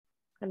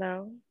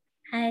Hello.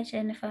 Hi,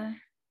 Jennifer.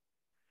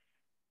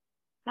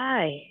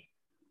 Hi.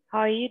 How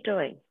are you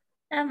doing?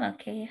 I'm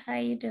okay. How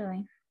are you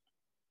doing?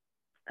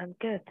 I'm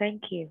good,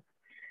 thank you.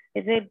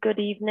 Is it good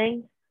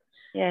evening?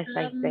 Yes,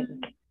 I think.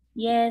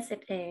 Yes,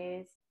 it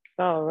is.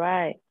 All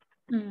right.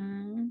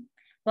 Mm.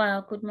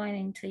 Well, good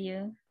morning to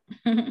you.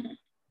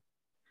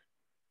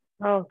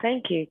 Oh,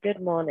 thank you. Good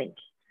morning.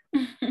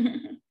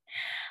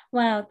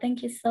 Wow,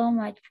 thank you so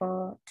much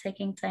for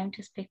taking time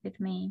to speak with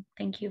me.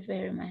 Thank you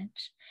very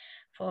much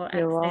for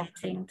You're welcome.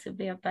 accepting to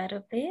be a part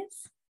of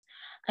this.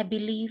 I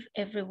believe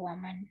every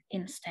woman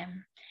in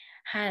STEM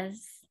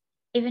has,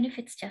 even if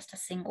it's just a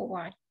single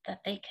word that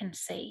they can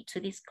say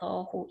to this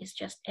girl who is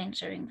just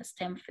entering the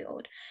STEM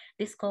field,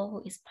 this girl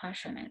who is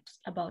passionate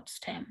about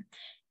STEM,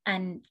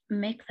 and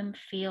make them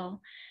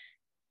feel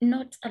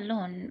not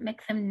alone, make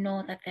them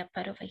know that they're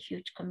part of a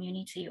huge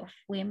community of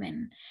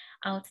women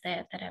out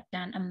there that have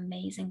done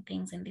amazing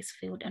things in this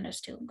field and are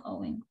still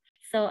going.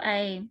 So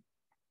I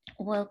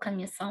welcome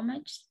you so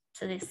much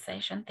to this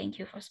session. Thank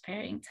you for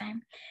sparing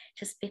time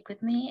to speak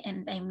with me,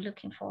 and I'm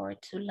looking forward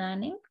to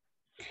learning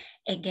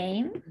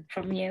again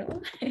from you.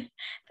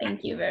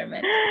 Thank you very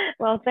much.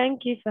 Well,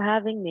 thank you for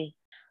having me.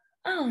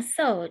 Oh,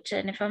 so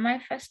Jennifer,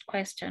 my first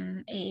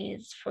question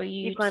is for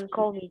You you can to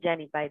call me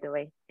Jenny, by the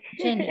way.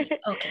 Jenny.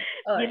 Okay,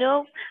 all You right.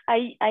 know,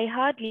 I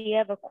hardly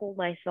ever call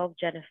myself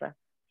Jennifer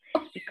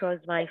because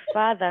my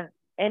father,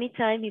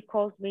 anytime he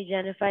calls me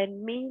Jennifer, it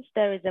means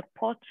there is a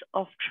pot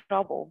of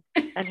trouble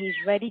and he's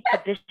ready to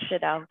dish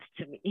it out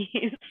to me.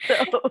 So,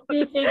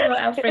 Typical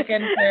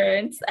African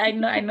parents. I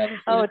know the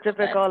oh, feeling of that.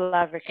 typical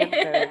African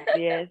parents,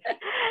 yes.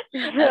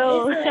 Okay,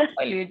 So, so I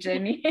call you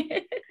Jenny.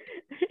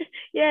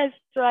 yes,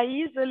 so I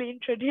usually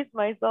introduce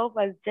myself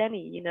as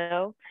Jenny, you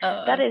know.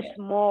 That Oh, is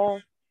okay.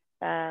 more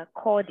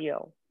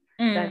cordial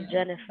than Mm,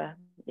 Jennifer.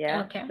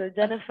 Yeah. okay. So Okay.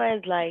 Jennifer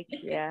is like,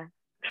 yeah,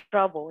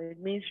 trouble. It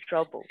means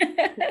trouble.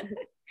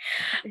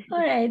 All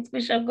right,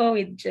 we shall go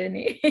with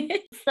Jenny.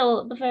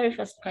 So the very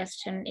first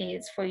question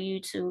is for you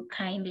to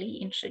kindly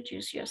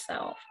introduce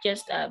yourself.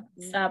 Just a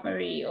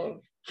summary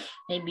of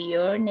maybe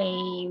your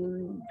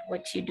name,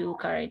 what you do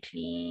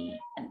currently,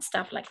 and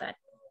stuff like that.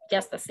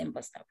 Just the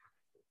simple stuff.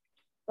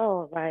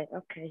 Oh, right.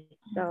 Okay.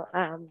 So,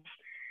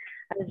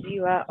 as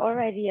you are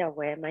already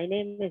aware, my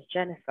name is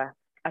Jennifer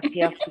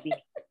Apiakubi,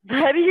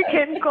 but you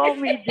can call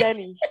me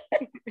Jenny.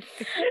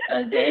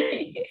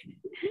 Okay.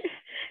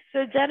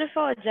 So Jennifer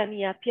or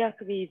Jenny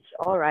Apiakubi is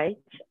all right,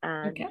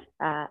 and Okay.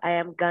 I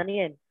am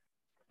Ghanaian.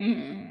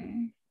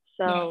 Mm.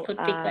 Yeah, I So, could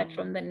pick that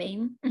from the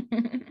name.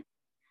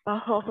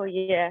 oh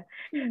yeah,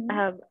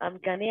 Mm. I'm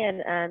Ghanaian,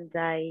 and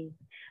I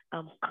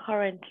am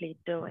currently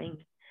doing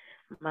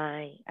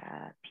my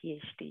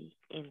PhD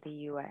in the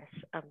US.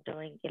 I'm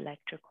doing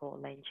electrical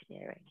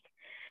engineering.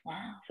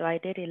 Wow. So I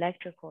did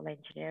electrical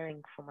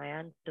engineering for my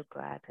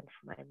undergrad and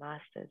for my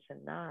master's,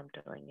 and now I'm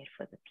doing it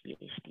for the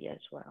PhD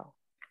as well.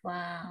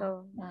 Wow.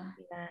 So, Wow.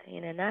 yeah,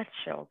 in a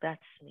nutshell,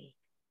 that's me.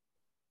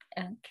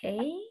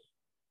 Okay.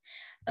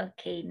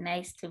 Okay,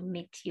 nice to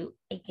meet you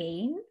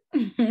again.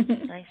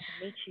 Nice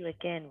to meet you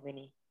again,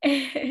 Winnie.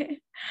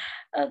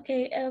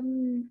 Okay,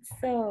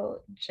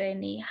 so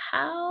Jenny,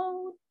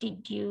 how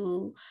did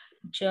you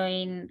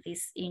join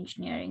this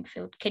engineering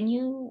field? Can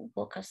you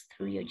walk us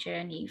through your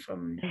journey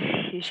from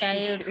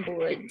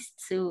childhood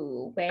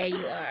to where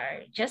you are?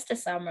 Just a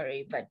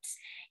summary, but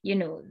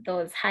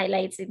those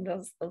highlights in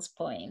those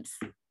points.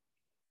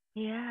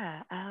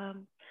 Yeah.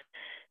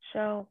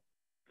 So,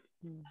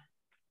 hmm,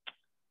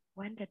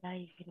 when did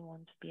I even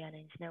want to be an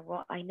engineer?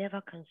 Well, I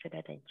never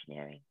considered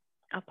engineering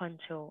up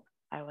until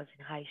I was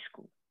in high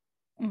school.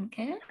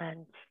 Okay.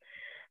 And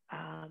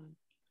um,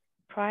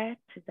 prior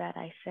to that,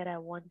 I said I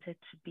wanted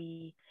to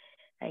be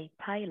a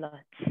pilot.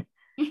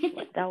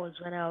 That was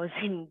when I was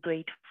in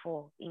grade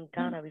four. In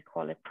Ghana, we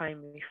call it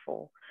primary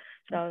four.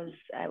 So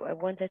I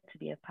wanted to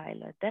be a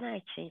pilot. Then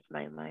I changed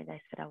my mind. I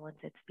said I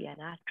wanted to be an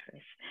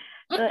actress.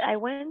 So I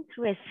went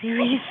through a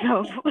series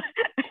of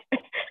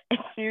a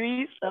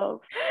series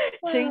of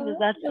changes.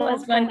 Wow, At it some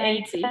was point,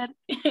 I 180.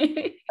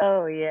 said,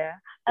 "Oh yeah."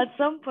 At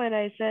some point,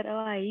 I said, "Oh,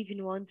 I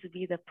even want to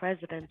be the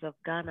president of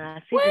Ghana,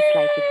 as if it's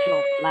like a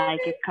job,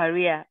 like a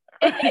career."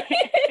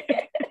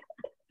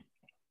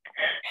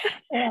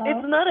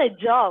 It's Wow. not a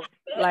job.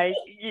 Like,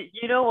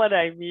 you know what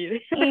I mean.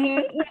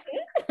 Mhm.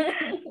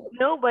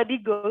 Nobody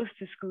goes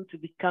to school to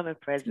become a To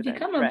president,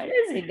 become a right?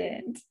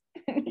 president.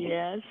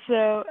 Yeah.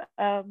 So,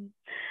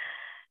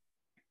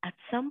 at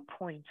some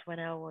point when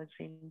I was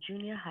in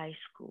junior high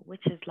school,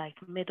 which is like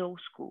middle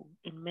school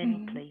in many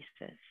Mhm.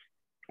 places,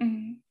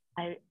 Mhm.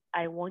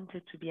 I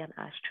wanted to be an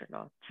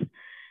astronaut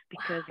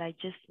because I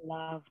just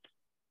loved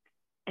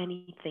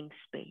anything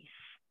space,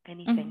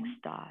 anything Mhm.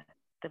 star,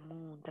 the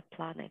moon, the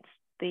planets.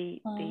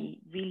 They Wow. they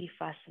really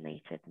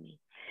fascinated me.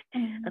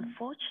 Mhm.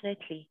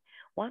 Unfortunately,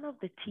 one of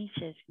the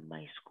teachers in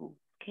my school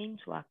came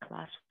to our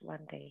class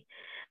one day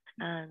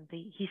and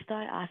he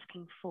started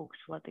asking folks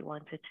what they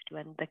wanted to do.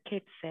 And the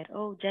kid said,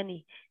 "Oh,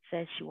 Jenny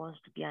says she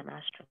wants to be an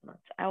astronaut."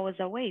 I was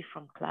away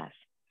from class.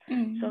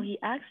 So Mm. he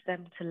asked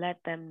them to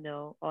let them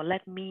know or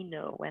let me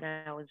know when I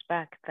was back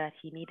that he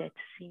needed to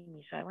see me.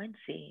 So I went to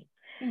see him.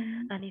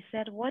 Mm. And he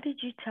said, "What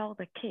did you tell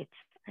the kids?"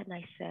 And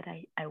I said,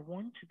 I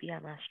want to be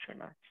an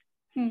astronaut.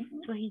 Mm.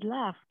 So he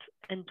laughed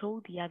and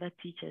told the other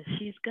teachers,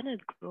 "She's going to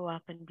grow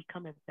up and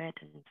become a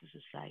burden to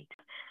society."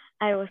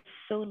 I was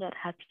so not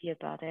happy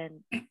about it.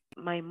 And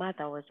my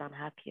mother was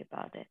unhappy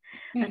about it.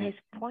 And Mm. his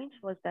point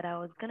was that I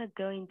was going to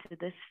go into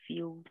this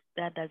field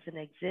that doesn't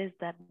exist,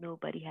 that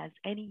nobody has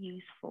any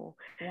use for,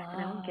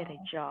 and I won't get a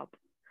Wow. job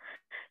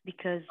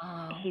because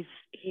Wow. his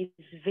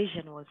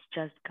vision was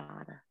just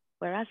Ghana.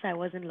 Whereas I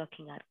wasn't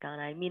looking at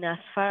Ghana. I mean, as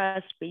far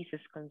as space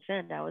is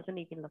concerned, I wasn't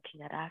even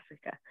looking at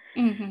Africa.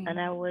 And Mm-hmm.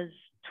 I was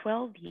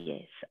 12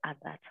 years at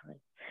that time.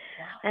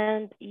 Wow.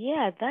 And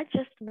yeah, that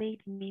just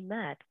made me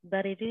mad.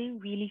 But it didn't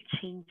really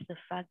change the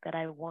fact that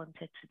I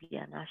wanted to be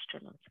an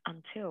astronaut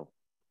until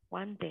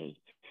one day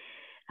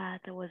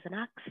there was an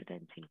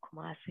accident in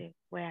Kumasi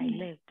where I Mm.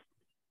 lived,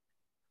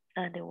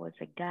 and there was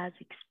a gas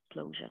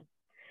explosion.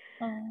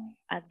 Oh.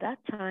 At that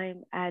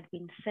time, I had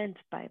been sent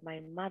by my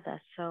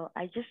mother, so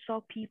I just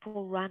saw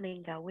people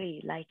running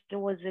away. Like it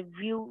was a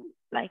real,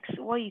 like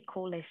what you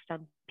call a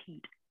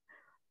stampede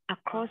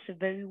across Wow. a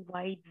very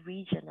wide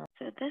region.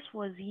 So this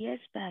was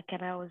years back,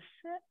 and I was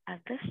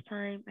at this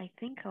time, I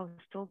think I was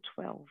still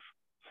 12.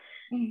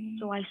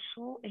 So Mm. I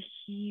saw a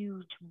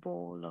huge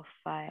ball of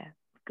fire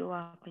go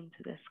up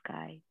into the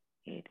sky.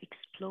 It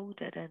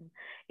exploded and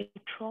it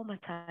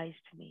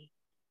traumatized me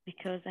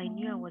because I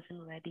knew I Oh.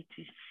 wasn't ready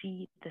to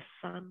see the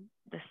sun,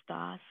 the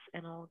stars,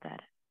 and all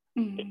that.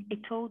 It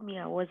Mm. told me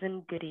I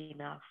wasn't good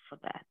enough for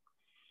that.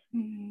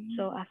 Mm.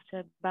 So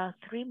after about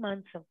 3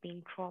 months of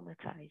being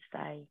traumatized,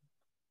 I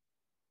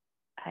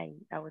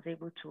was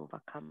able to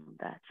overcome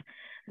that.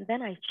 And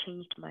then I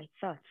changed my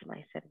thoughts and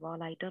I said,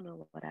 well, I don't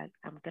know what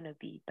I'm going to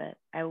be, but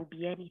I will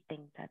be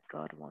anything that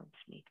God wants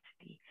me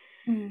to be.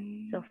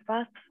 So Mm.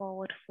 fast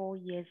forward 4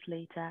 years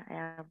later, I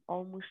am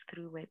almost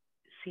through with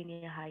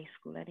senior high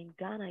school. And in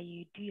Ghana,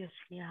 you do your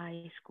senior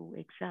high school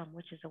exam,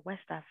 which is a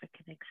West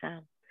African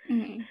exam.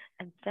 Mm.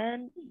 And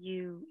then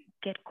you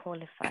get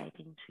qualified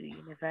into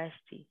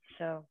university.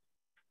 So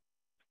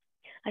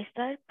I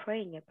started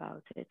praying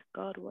about it.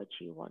 God, what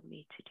do you want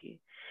me to do?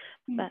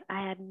 Mm. But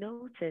I had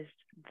noticed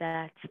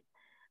that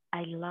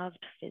I loved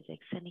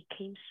physics and it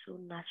came so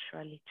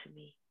naturally to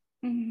me.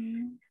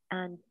 Mm.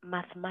 And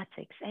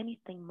mathematics,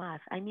 anything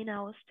math. I mean,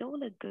 I was still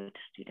a good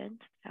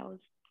student. I was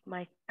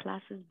my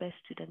class's best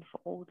student for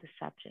all the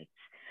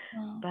subjects.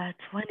 Wow. But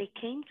when it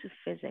came to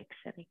physics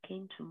and it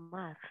came to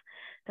math,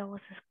 there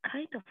was a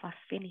kind of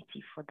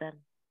affinity for them.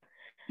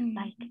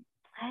 Like, Mm.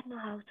 I don't know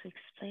how to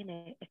explain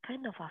it, a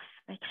kind of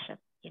affection,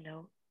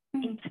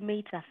 Mm.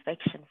 intimate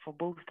affection for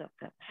both of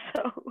them.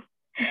 So,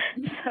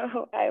 Mm.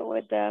 so I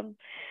would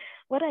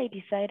what I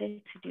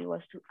decided to do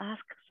was to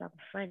ask some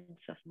friends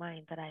of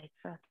mine that I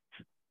thought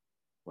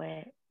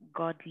were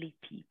godly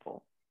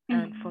people.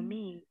 And for Mm.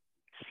 me,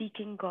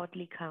 seeking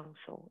godly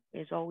counsel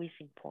is always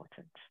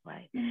important,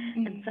 right?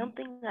 And Mm.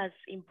 something as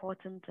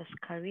important as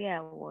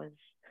career was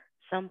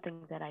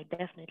something that I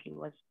definitely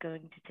was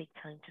going to take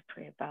time to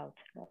pray about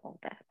and all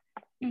that.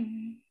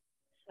 Mm.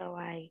 So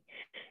I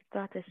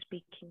started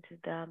speaking to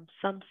them.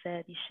 Some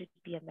said you should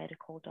be a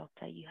medical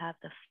doctor, you have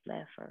the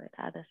flair for it.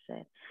 Others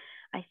said,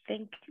 I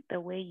think the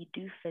way you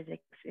do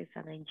physics is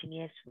an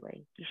engineer's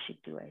way. You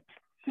should do it.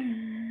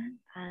 Mm.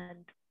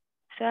 And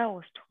so I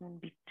was torn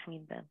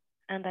between them.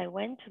 And I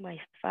went to my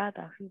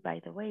father, who, by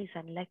the way, is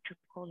an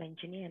electrical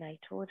engineer, and I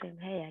told him,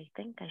 hey, I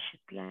think I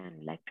should be an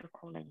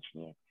electrical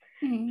engineer.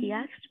 He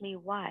Mm. asked me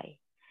why.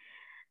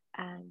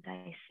 And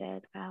I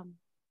said,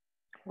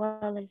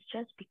 well, it's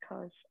just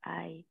because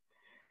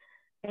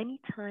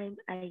anytime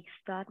I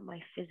start my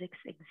physics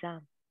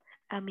exam,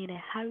 I'm in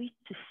a hurry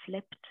to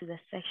flip to the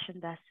section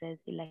that says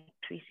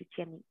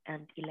electricity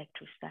and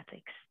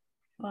electrostatics.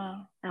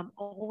 Wow. I'm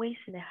always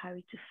in a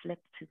hurry to flip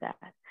to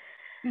that.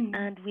 Mm.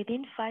 And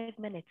within 5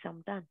 minutes,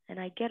 I'm done. And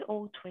I get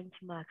all 20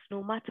 marks,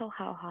 no matter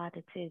how hard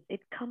it is.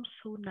 It comes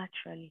so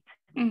naturally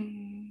to me.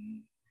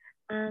 Mm.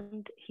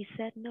 And he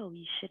said, no,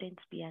 you shouldn't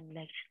be an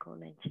electrical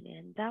engineer.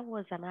 And that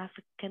was an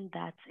African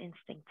dad's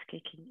instinct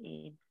kicking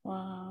in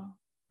Wow.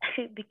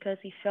 because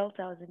he felt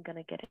I wasn't going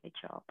to get a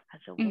job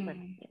as a Mm. woman.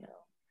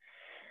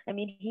 I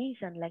mean, he's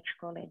an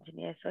electrical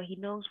engineer, so he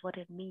knows what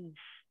it means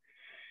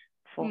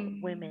for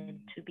women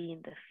Mm. to be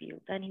in the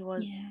field. And he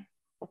was Yeah.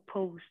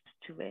 opposed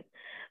to it.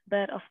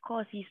 But of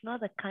course, he's not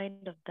the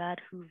kind of dad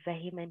who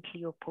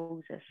vehemently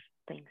opposes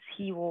things.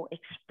 He will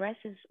express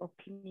his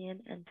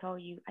opinion and tell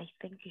you, I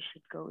think you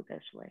should go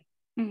this way,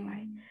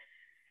 right? Mm.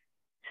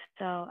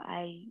 So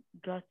I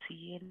got to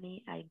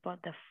uni, I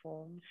bought the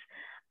forms,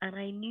 and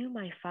I knew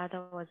my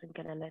father wasn't going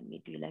to let me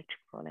do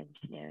electrical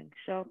engineering.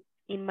 So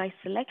in my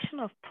selection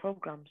of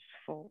programs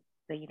for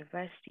the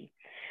university,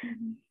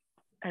 Mm.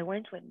 I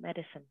went with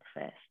medicine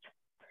first.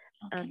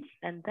 And, Okay.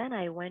 and then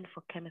I went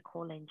for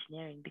chemical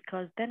engineering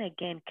because then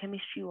again,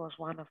 chemistry was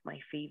one of my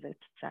favorite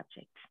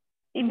subjects.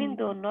 Even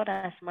though Mm. not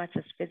as much as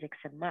physics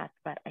and math,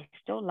 but I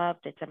still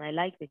loved it and I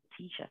liked the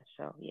teacher.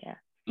 So yeah.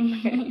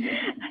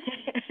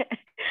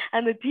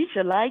 And the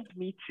teacher liked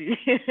me too.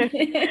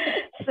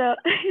 So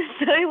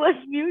it was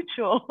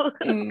mutual.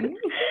 Mm.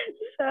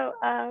 So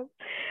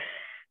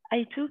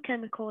I took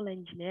chemical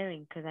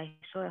engineering because I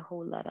saw a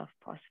whole lot of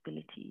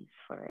possibilities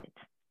for it.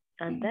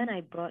 And then Mm.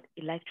 I brought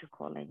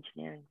electrical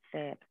engineering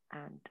third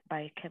and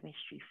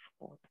biochemistry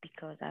fourth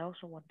because I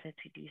also wanted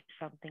to do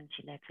something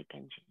genetic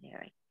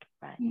engineering,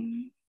 right?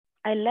 Mm.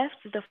 I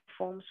left the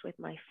forms with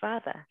my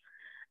father,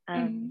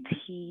 and Mm.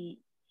 he,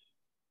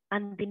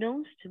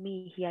 unbeknownst to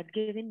me, he had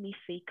given me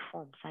fake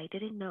forms. I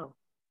didn't know.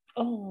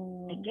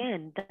 Oh.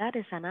 Again, that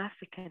is an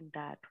African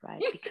dad,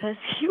 right? Because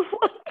he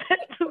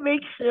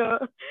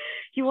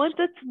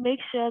wanted to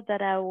make sure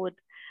that I would,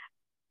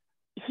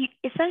 he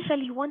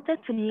essentially wanted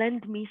to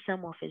lend me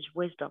some of his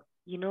wisdom.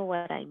 You know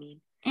what I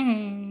mean?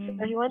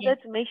 So he Yeah.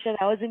 wanted to make sure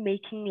that I wasn't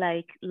making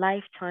like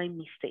lifetime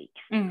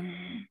mistakes.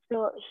 Mm.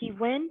 So he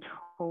went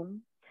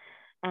home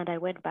and I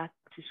went back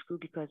to school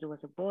because it was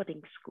a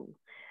boarding school.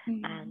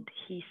 Mm. And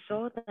he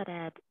saw that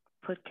I had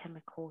put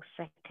chemical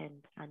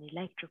second and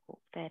electrical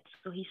third.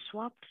 So he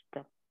swapped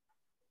them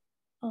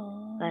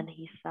Oh. and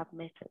he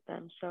submitted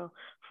them. So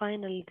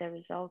finally, the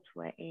results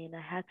were in.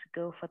 I had to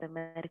go for the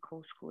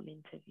medical school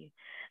interview.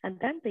 And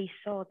then they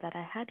saw that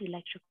I had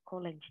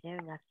electrical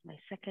engineering as my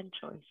second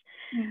choice.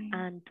 Mm.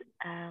 And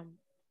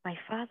my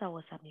father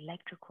was an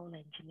electrical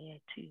engineer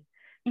too.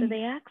 So Mm.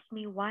 they asked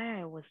me why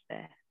I was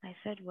there. I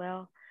said,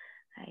 well,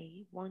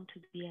 I want to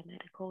be a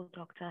medical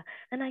doctor.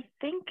 And I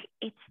think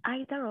it's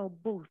either or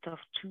both of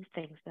two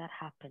things that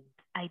happened.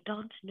 I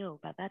don't know,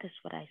 but that is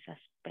what I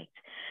suspect.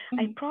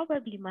 I Mm.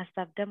 probably must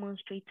have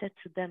demonstrated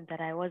to them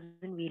that I wasn't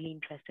really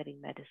interested in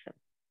medicine.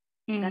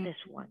 That Mm.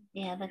 is one.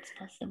 Yeah, that's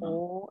possible.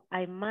 Or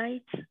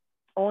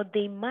or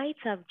they might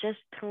have just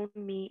thrown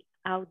me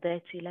out there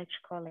to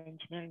electrical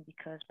engineering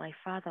because my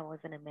father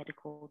wasn't a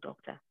medical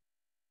doctor.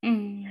 So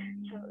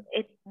Mm.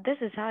 this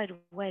is how it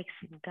works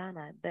in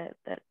Ghana.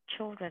 The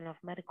children of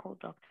medical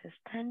doctors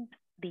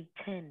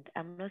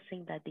I'm not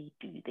saying that they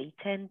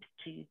tend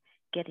to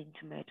get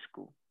into med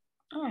school.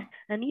 Oh.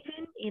 And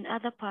even in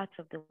other parts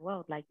of the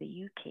world, like the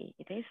UK,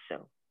 it is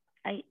so.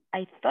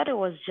 I thought it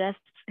was just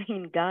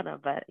in Ghana,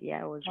 but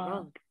yeah, I was Wow.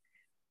 wrong.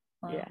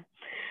 Wow. Yeah.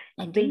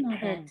 I They didn't know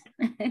tend.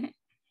 that.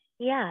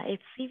 Yeah,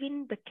 it's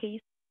even the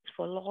case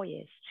for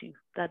lawyers too,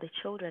 that the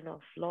children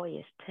of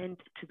lawyers tend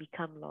to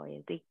become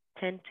lawyers. They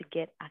tend to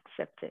get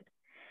accepted.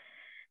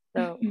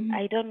 So Mhm.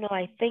 I don't know.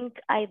 I think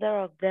either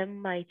of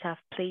them might have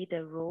played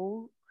a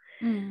role.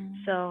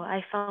 Mm. So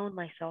I found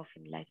myself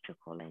in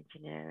electrical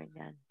engineering,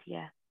 and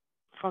yeah,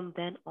 from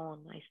then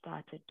on, I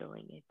started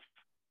doing it.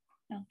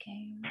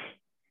 Okay.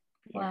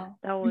 Yeah, Wow.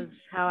 that was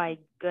how I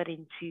got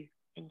into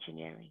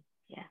engineering.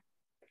 Yeah.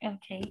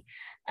 Okay.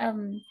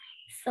 Um,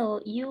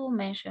 so you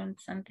mentioned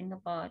something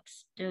about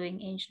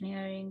doing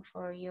engineering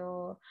for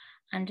your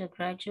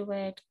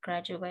undergraduate,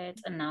 graduate,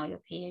 and now your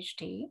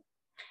PhD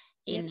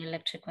Yep. in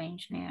electrical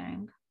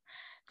engineering.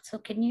 So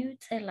can you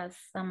tell us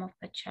some of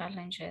the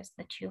challenges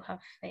that you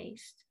have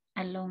faced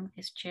along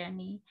this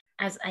journey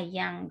as a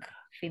young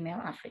female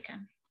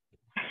African?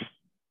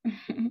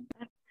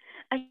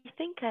 I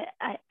think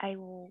I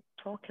will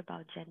talk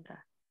about gender.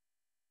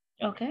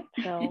 Okay.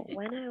 So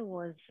when I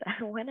was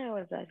when I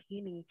was at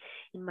uni,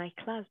 in my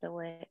class,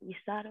 we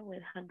started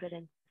with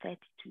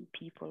 132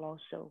 people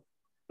also,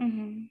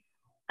 Mm-hmm.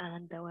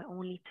 and there were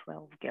only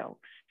 12 girls.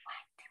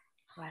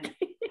 Right.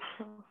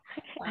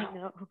 I Wow.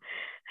 know,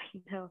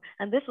 I know.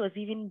 And this was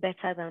even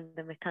better than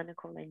the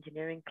mechanical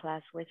engineering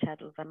class, which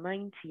had over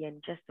 90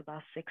 and just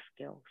about 6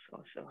 girls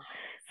or so.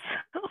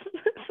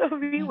 So Oh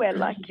we my were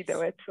lucky there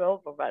goodness. were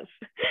 12 of us.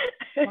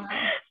 Wow.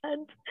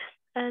 and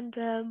and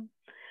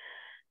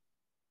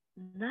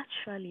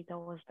naturally there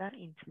was that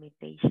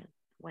intimidation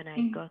when I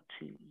Mm. got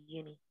to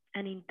uni.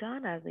 And in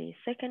Ghana, the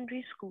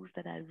secondary schools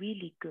that are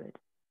really good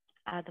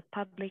are the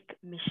public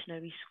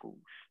missionary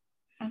schools,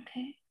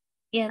 Okay.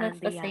 Yeah, that's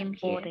and the they are same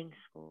here. boarding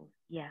schools.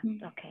 Yeah,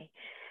 Mm. okay.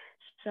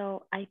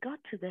 So I got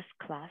to this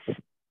class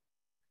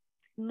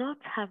not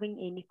having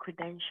any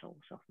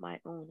credentials of my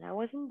own. I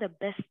wasn't the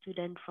best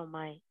student from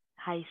my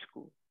high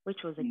school,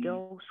 which was a Mm.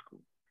 girls'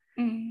 school.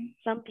 Mm.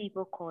 Some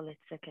people call it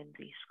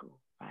secondary school,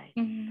 right?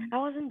 Mm. I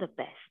wasn't the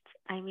best.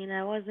 I mean,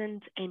 I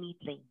wasn't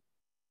anything,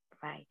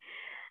 right?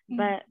 Mm.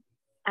 But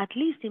at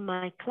least in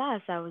my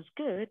class, I was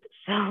good.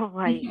 So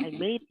I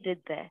made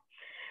it there.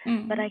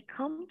 But Mm. I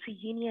come to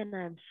uni and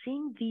I'm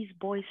seeing these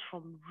boys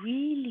from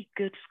really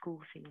good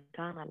schools in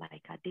Ghana,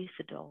 like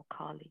Adesidol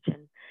College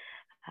and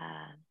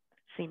uh,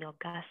 St.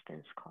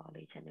 Augustine's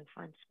College and in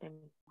France, and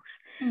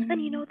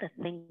you Mm. know the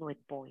thing with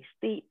boys,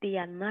 they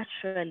are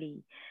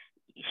naturally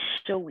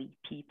showy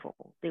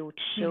people. They would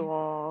show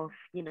Mm.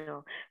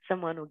 off,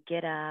 someone would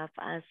get up,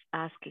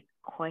 ask a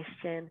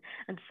question.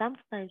 And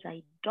sometimes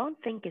I don't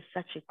think it's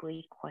such a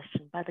great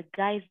question, but the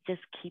guys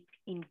just keep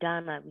in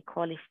Ghana, we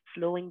call it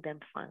flowing them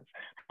fans.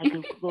 Like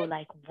they go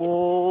like,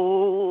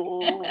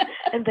 whoa.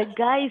 And the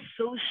guy is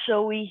so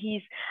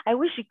showy. I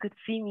wish you could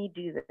see me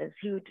do this.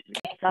 He would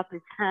lift up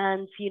his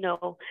hands,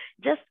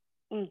 just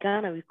in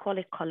Ghana, we call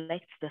it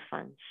collect the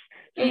funds.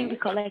 So you'll be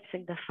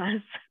collecting the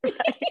funds,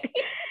 right?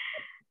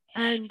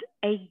 And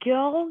a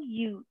girl,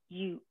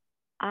 you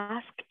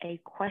ask a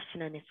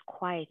question and it's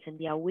quiet, and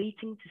they are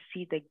waiting to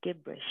see the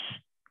gibberish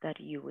that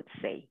you would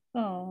say.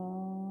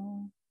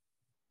 Oh.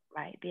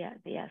 Right?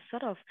 They are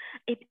sort of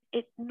it.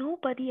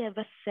 Nobody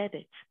ever said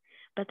it,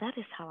 but that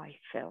is how I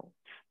felt.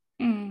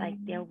 Like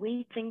they're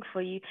waiting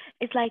for you.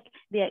 It's like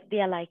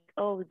they're like,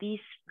 oh, these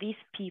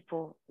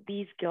people,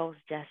 these girls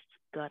just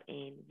got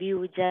in. We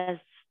will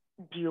just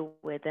deal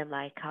with them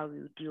like how we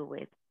would deal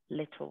with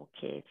little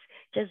kids.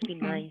 Just be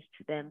nice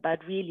to them.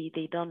 But really,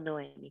 they don't know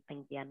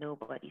anything. They are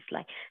nobodies.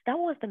 Like that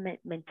was the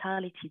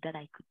mentality that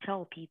I could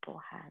tell people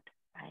had.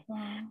 Right.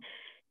 Wow.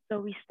 So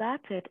we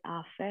started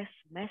our first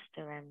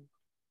semester, and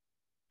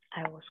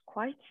I was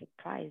quite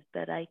surprised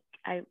that I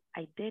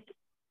did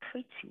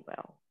pretty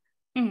well.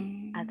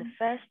 At the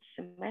first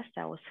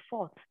semester, I was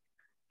fourth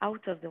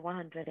out of the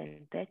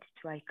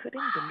 132. I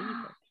couldn't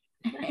believe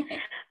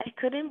it. I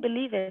couldn't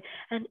believe it.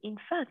 And in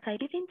fact, I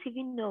didn't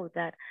even know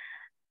that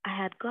I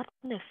had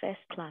gotten a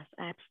first class.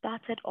 I had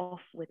started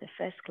off with a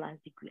first class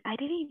degree. I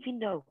didn't even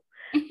know.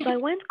 So I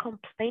went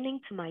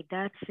complaining to my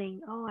dad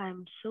saying, oh,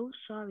 I'm so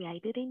sorry. I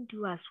didn't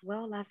do as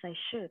well as I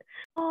should.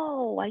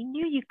 Oh, I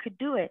knew you could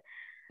do it.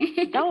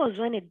 That was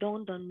when it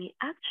dawned on me.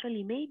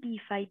 Actually, maybe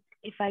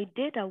if I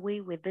did away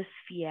with this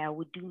fear, I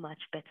would do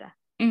much better.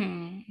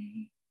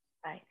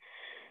 Right.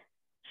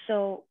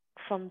 So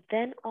from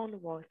then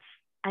onwards,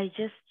 I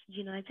just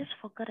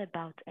forgot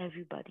about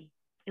everybody.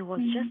 It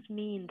was just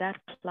me in that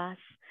class,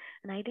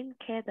 and I didn't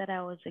care that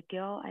I was a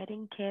girl. I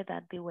didn't care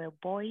that they were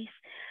boys.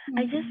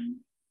 I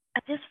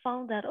just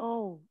found that,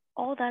 oh,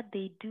 all that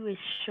they do is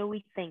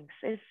showy things.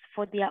 It's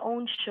for their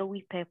own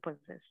showy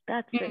purposes.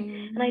 That's it.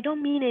 And I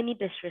don't mean any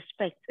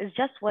disrespect. It's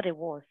just what it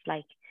was.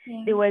 Like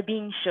they were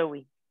being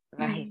showy,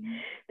 right?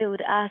 They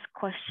would ask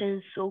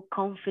questions so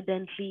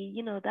confidently,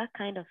 that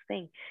kind of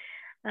thing.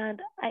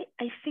 And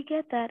I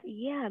figured that,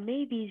 yeah,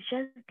 maybe it's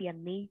just their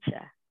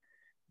nature.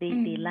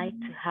 They like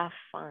to have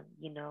fun,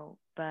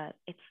 but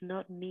it's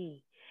not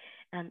me.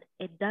 And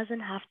it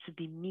doesn't have to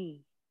be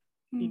me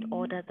in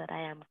order that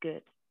I am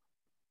good.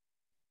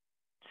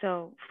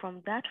 So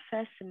from that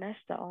first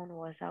semester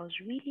onwards, I was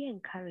really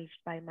encouraged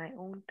by my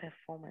own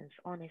performance.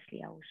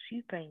 Honestly, I was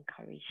super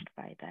encouraged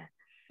by that.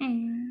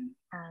 And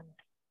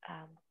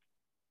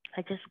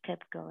I just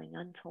kept going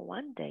until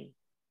one day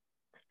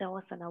there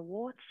was an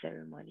award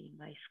ceremony in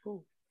my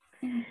school.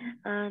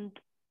 And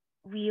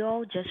we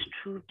all just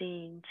trooped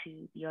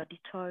into the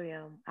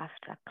auditorium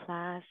after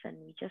class, and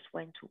we just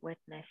went to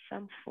witness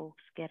some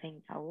folks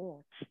getting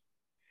awards.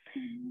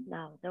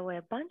 Now, there were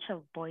a bunch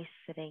of boys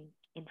sitting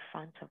in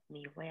front of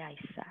me where I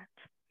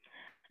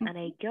sat, and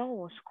a girl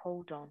was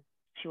called on.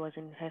 She was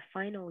in her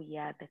final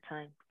year at the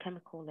time,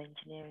 chemical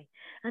engineering,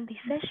 and they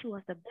said she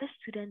was the best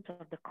student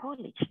of the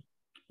college.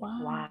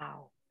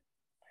 Wow.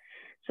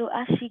 So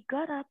as she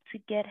got up to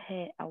get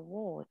her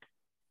award,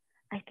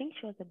 I think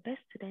she was the best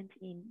student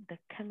in the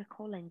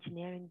chemical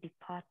engineering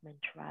department,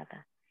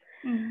 rather.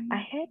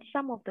 I heard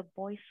some of the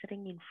boys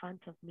sitting in front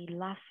of me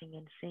laughing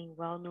and saying,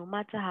 well, no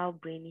matter how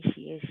brainy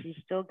she is, she's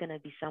still going to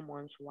be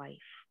someone's wife.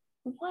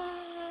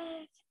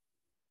 What?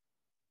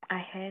 I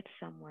heard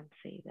someone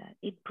say that.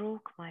 It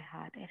broke my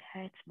heart. It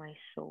hurts my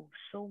soul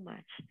so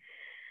much.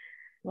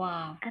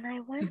 Wow. And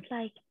I went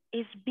like,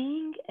 is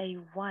being a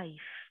wife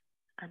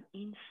an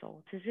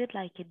insult? Is it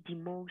like a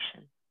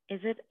demotion?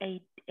 Is it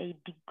a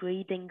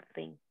degrading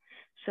thing?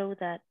 So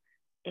that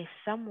if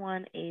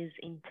someone is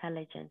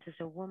intelligent, if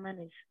a woman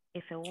is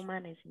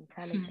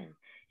intelligent,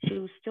 she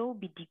will still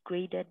be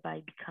degraded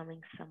by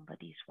becoming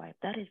somebody's wife.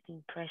 That is the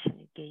impression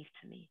it gave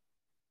to me.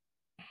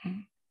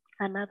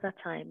 Another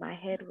time, I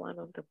heard one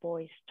of the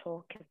boys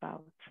talk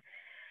about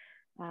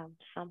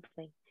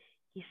something.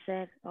 He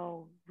said,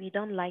 oh, we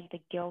don't like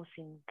the girls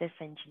in this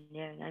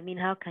engineering. I mean,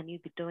 how can you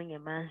be doing a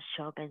man's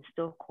job and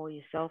still call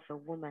yourself a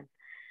woman?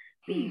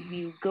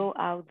 We go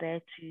out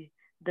there to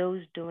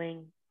those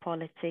doing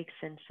politics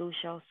and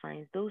social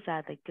science. Those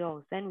are the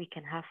girls. Then we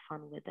can have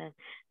fun with them.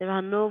 There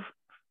are no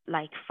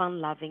like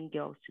fun-loving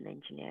girls in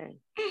engineering.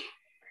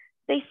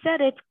 They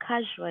said it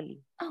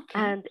casually,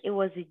 and it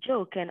was a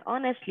joke. And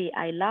honestly,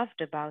 I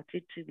laughed about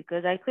it too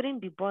because I couldn't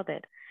be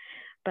bothered.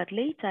 But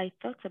later I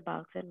thought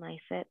about it and I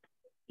said,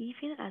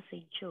 even as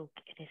a joke,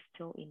 it is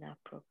still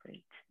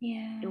inappropriate.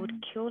 Yeah. It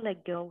would kill a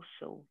girl's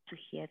soul to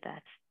hear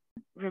that.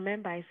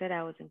 Remember, I said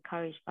I was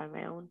encouraged by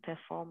my own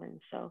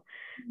performance. So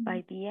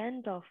by the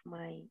end of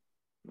my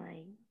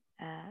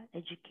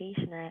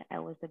education, I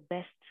was the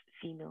best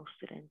female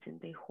student in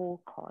the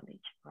whole college,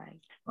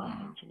 right, of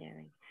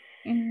engineering.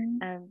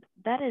 And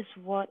that is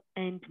what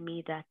earned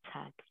me that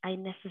tag. I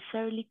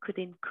necessarily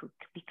couldn't cook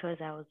because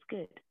I was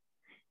good.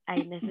 I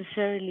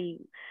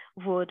necessarily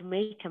would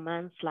make a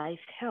man's life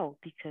hell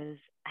because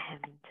I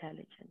am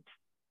intelligent.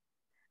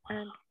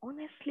 And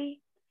honestly,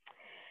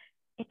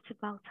 it's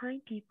about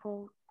time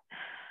people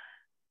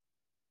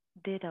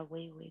did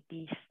away with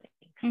these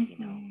things,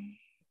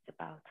 It's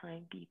about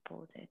time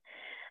people did.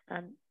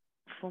 And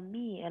for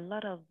me, a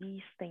lot of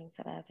these things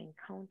that I've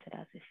encountered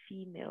as a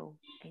female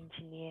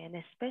engineer, and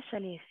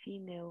especially a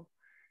female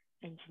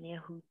engineer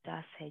who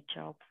does her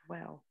job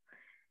well,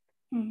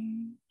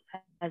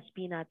 has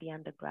been at the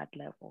undergrad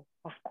level,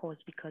 of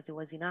course, because it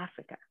was in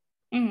Africa.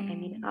 I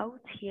mean, out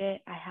here,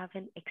 I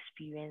haven't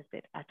experienced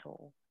it at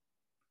all.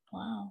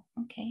 Wow.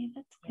 Okay,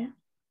 that's good. Yeah.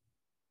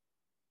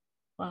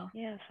 Wow.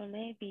 Yeah, so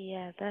maybe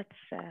that's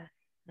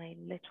my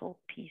little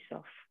piece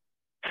of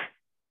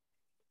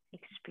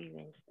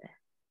experience there.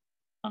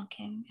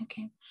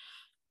 Okay.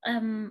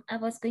 I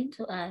was going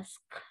to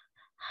ask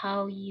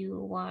how you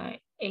were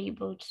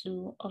able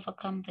to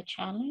overcome the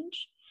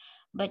challenge,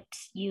 but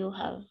you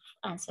have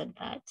answered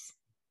that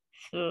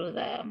through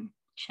the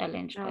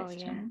challenge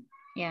question.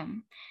 Yeah.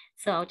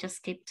 So I'll just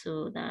skip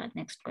to the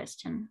next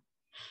question,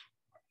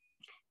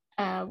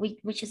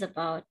 which is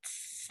about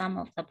some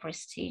of the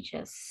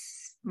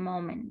prestigious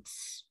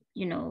moments,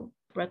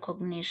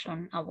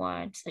 recognition,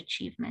 awards,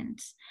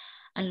 achievements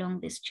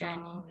along this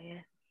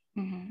journey.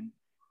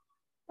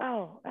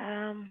 Oh,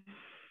 yeah.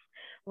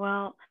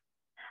 Well,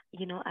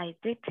 I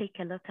did take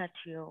a look at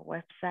your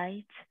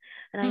website,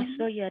 and I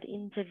saw you had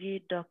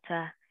interviewed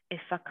Dr.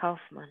 Ifa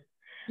Kaufman.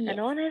 Yes.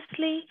 And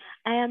honestly,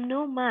 I am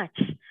no match.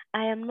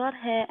 I am not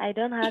her. I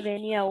don't have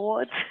any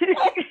awards.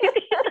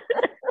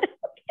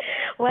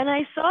 When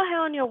I saw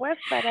her on your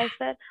website, I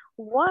said,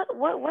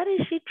 what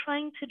is she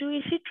trying to do?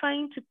 Is she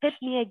trying to pit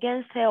me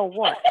against her or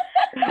what?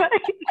 No.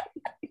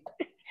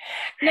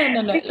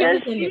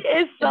 Because she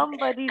is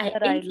somebody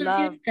that I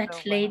love. That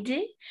so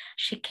lady,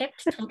 she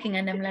kept talking,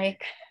 and I'm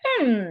like,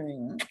 what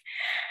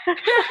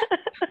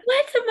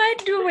am I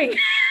doing?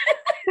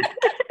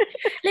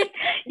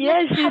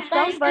 Yes, she's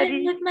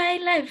somebody with my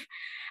life.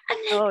 I'm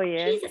like, oh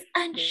yes, Jesus,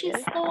 and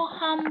she's so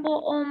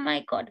humble. Oh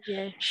my God,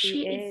 yes,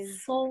 she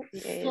is so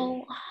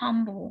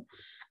humble.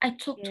 I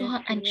talked to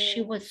her, and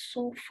she was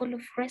so full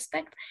of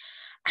respect.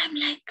 I'm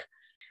like,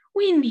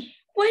 Winnie,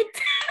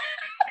 what?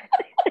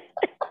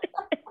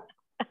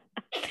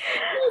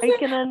 I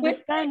can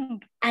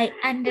understand. I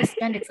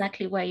understand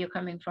exactly where you're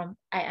coming from.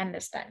 I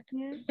understand.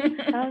 Yeah.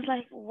 I was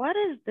like, what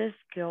is this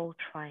girl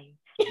trying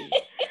to do?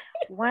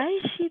 Why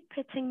is she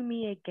pitting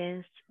me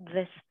against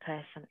this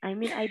person? I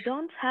mean, I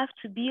don't have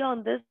to be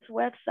on this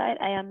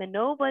website. I am a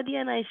nobody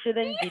and I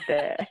shouldn't be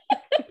there.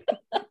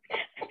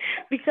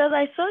 Because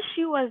I saw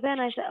she was there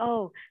and I said,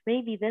 oh,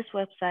 maybe this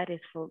website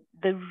is for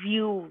the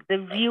real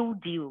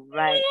deal,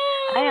 right?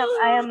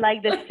 I am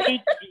like the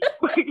fake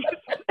deal.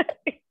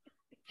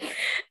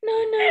 No.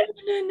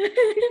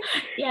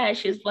 Yeah,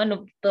 she's one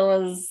of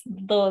those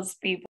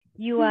people.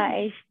 You are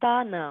a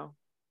star now,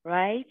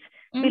 right?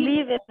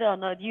 Believe it or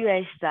not, you are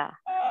a star.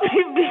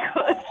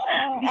 because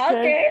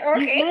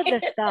you've met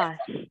the stars.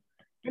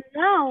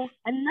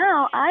 And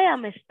now I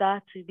am a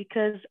star too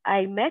because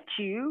I met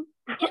you.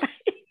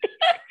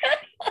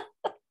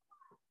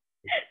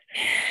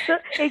 So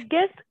it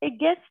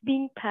gets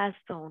being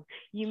passed on.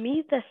 You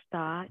meet the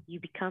star, you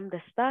become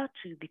the star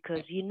too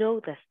because you know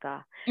the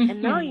star.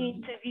 And now you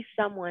interview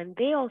someone,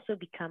 they also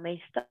become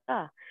a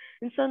star.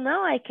 And so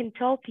now I can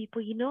tell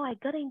people, I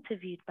got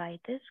interviewed by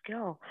this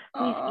girl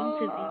who is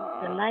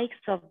interviewing the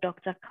likes of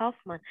Dr.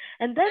 Kaufman.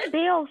 And then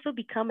they also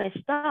become a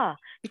star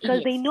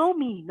because they know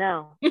me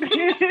now.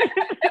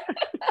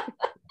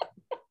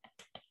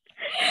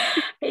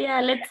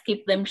 Yeah, let's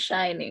keep them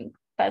shining.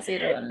 Pass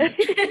it on.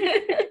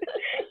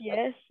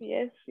 Yes.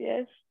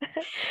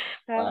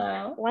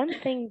 Wow. One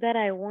thing that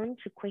I want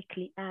to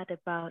quickly add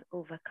about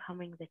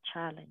overcoming the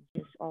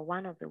challenges, or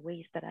one of the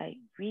ways that I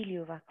really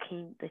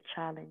overcame the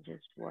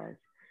challenges, was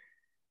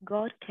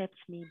God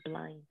kept me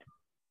blind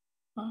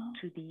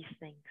to these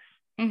things.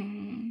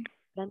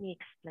 Let me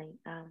explain.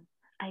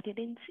 I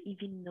didn't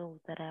even know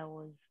that I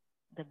was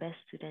the best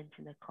student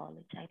in the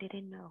college. I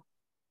didn't know.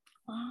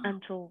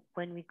 Until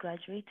when we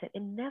graduated,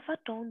 it never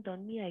dawned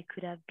on me I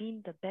could have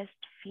been the best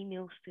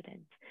female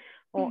student.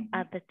 Or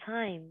at the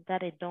time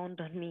that it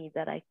dawned on me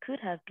that I could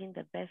have been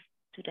the best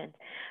student,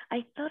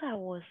 I thought I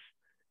was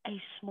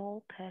a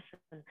small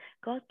person.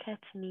 God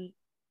kept me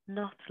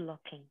not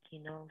looking,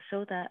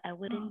 so that I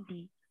wouldn't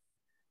be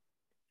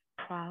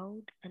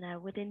proud and I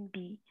wouldn't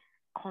be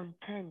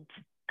content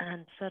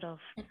and sort of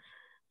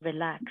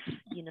relaxed,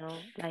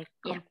 like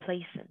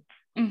complacent.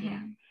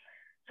 Yeah.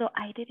 So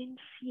I didn't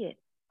see it.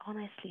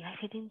 Honestly, I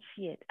didn't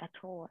see it at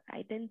all.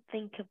 I didn't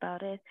think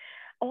about it.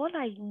 All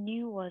I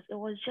knew was it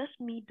was just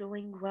me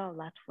doing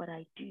well at what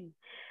I do.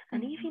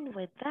 And even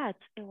with that,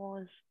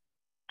 I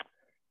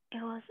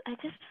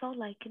just felt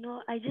like,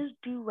 I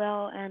just do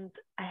well and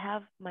I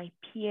have my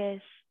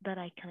peers that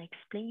I can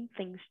explain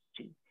things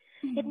to.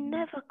 It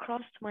never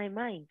crossed my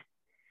mind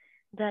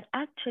that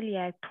actually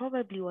I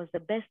probably was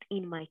the best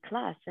in my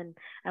class and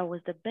I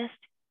was the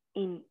best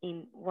in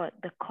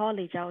the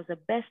college. I was the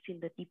best in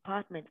the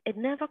department. It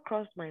never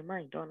crossed my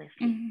mind,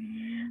 honestly,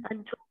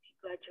 until we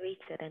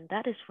graduated. And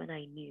that is when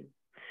I knew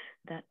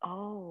that,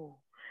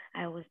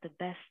 I was the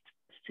best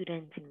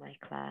student in my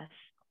class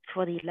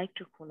for the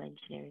electrical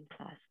engineering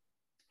class.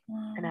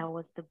 Wow. And I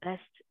was the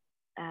best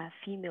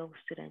female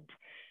student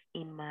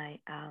in my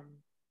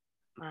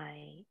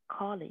my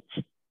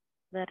college.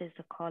 That is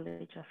the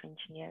College of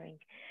Engineering.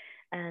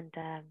 And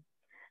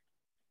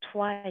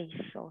twice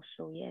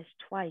also, yes,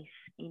 twice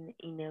in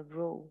a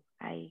row,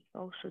 I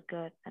also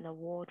got an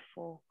award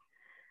for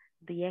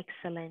the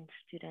excellent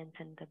student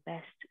and the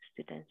best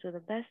student. So the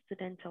best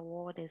student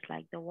award is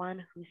like the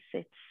one who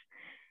sits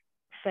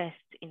first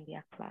in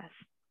their class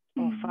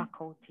or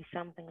faculty,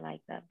 something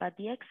like that. But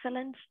the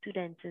excellent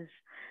student is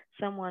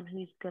someone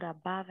who's got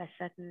above a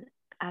certain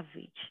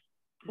average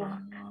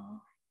mark.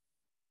 Wow.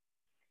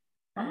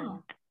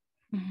 And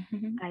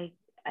Mhm.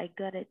 I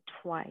got it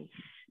twice.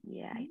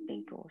 Yeah, I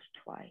think it was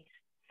twice.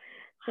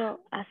 So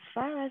as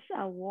far as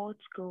awards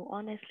go,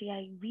 honestly,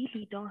 I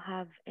really don't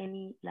have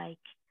any like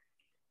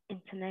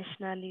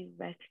internationally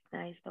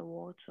recognized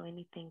awards or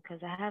anything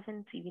because I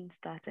haven't even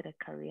started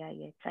a career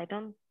yet. I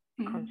don't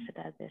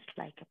consider this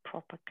like a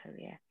proper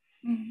career.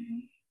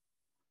 Mhm.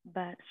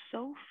 But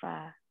so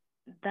far,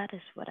 that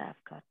is what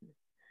I've gotten.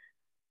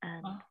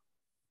 And Wow.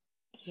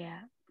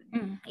 yeah,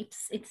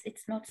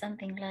 It's not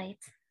something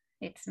light.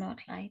 It's not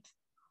light.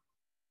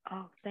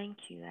 oh,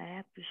 thank you. I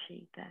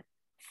appreciate that.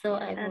 So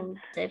Yes, I and will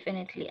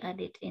definitely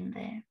add it in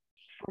there.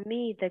 for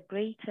me, the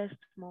greatest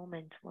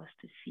moment was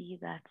to see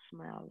that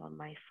smile on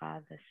my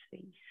father's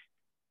face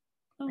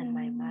and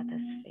my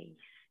mother's Oh,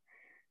 face.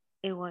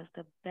 It was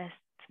the best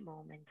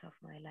moment of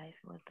my life.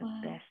 It was the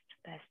wow.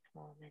 best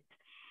moment.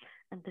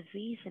 And the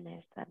reason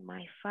is that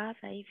my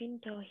father, even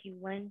though he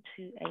went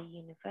to a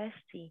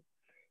university,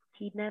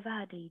 he never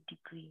had a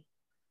degree.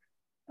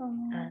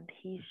 Oh, And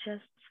he's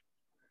just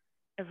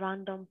a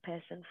random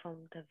person from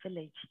the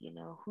village,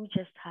 who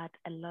just had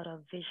a lot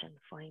of vision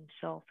for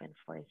himself and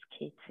for his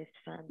kids, his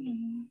family.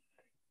 mm,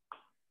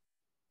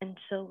 And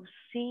so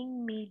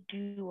seeing me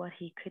do what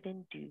he couldn't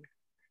do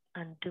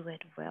and do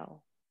it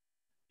well,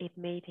 it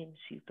made him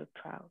super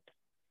proud.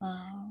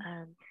 wow.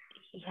 And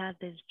he had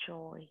this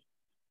joy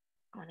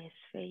on his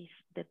face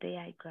the day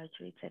I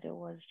graduated. It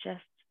was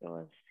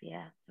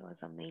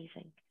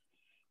amazing.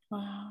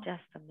 Wow.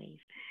 Just amazing.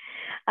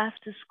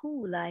 After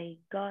school, I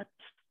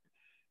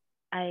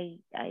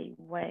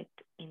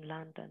worked in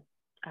London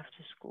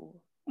after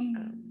school. Mm.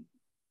 Um,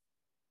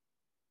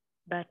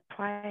 but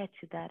prior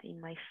to that, in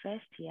my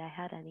first year, I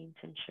had an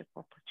internship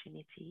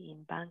opportunity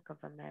in Bank of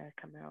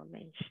America Merrill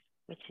Lynch,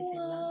 which is in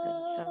London.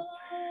 So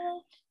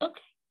What?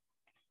 Okay.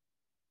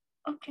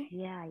 Okay.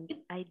 yeah,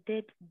 I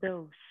did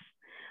those.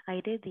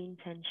 I did the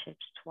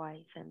internships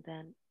twice, and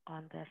then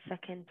on the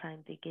second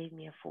time, they gave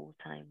me a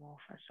full-time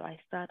offer. So I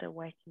started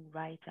working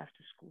right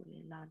after school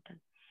in London.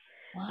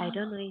 I Wow.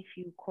 don't know if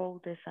you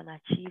call this an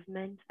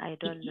achievement. I It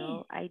don't is.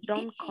 know. I It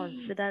don't is.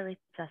 consider it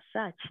as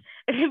such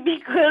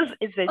because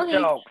it's a Okay,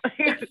 job.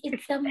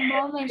 it's a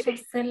moment of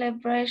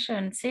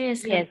celebration.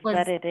 Seriously, Yes,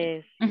 that because it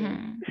is. Yes.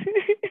 Mhm.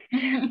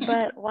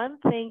 But one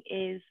thing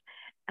is,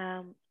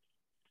 um,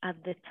 at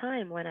the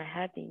time when I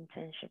had the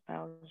internship, I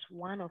was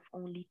one of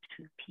only two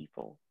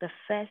people, the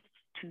first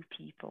two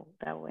people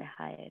that were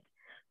hired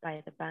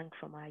by the bank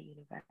from our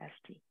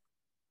university.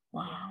 Yeah.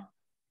 Wow.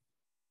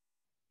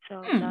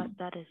 So that Hmm.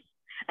 that is,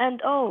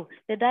 and oh,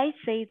 did I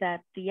say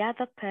that the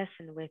other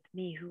person with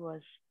me who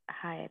was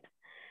hired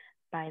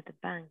by the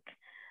bank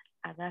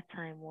at that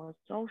time was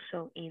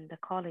also in the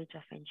College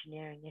of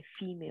Engineering, a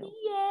female.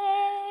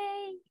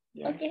 Yay.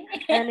 Yes. Okay.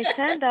 And it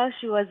turned out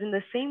she was in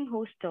the same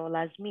hostel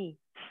as me.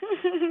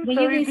 But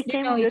So you we guys didn't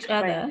became know good each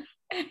friends. other.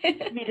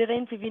 We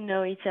didn't even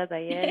know each other,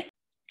 yes.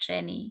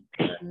 Jenny,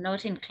 you're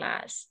not in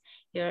class.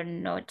 You're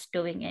not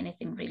doing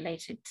anything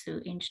related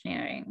to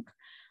engineering.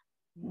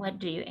 What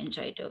do you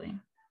enjoy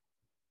doing?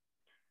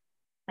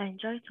 I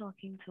enjoy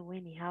talking to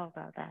Winnie. How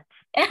about that?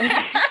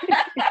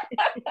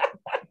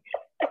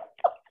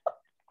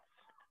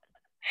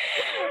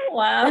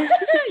 Wow,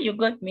 you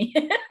got me.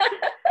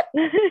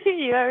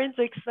 You aren't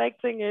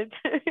expecting it.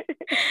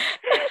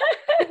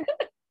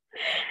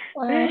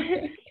 Wow.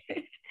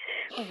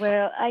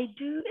 Well, I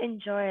do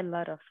enjoy a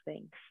lot of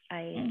things.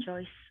 I Mm.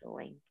 enjoy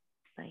sewing,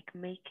 like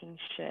making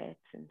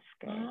shirts and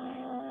skirts.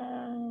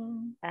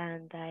 Wow.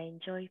 And I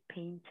enjoy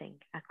painting,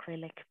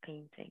 acrylic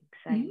paintings.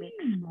 I make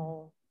Mm.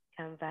 small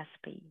canvas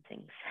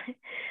paintings.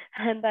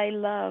 And I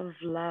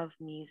love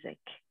music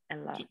a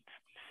lot.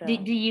 Do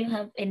So, you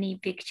have any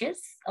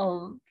pictures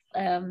of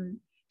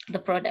the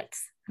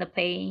products, the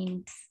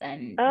paints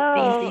and the oh,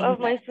 paintings? of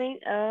my thing.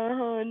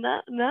 Oh,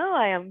 now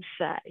I am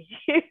shy.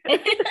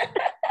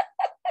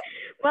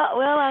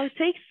 Well, I'll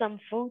take some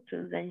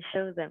photos and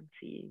show them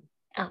to you.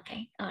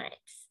 Okay, all right.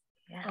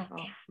 Yeah, of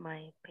Okay.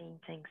 my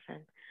paintings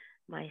and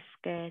my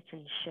skirts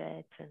and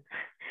shirts and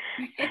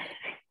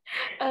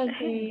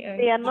Okay,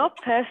 they are okay. not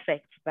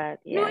perfect, but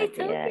No, yeah, it's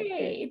they are good.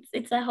 okay.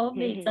 It's a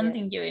hobby. It's Yeah,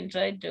 something you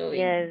enjoy doing.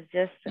 yes,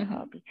 just a Hmm.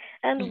 hobby.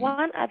 And Hmm.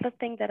 one other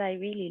thing that I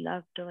really love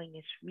doing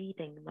is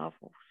reading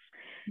novels,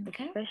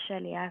 Okay.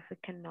 especially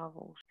African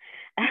novels.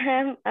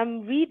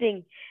 I'm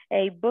reading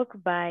a book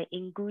by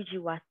Ngugi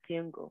wa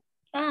Thiong'o.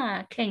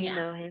 Ah, Do you Kenya.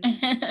 know him?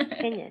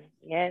 Kenyan.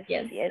 Yes,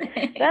 Yes. yes.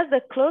 That's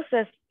the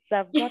closest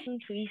I've gotten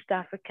to East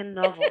African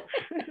novels.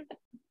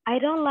 I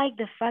don't like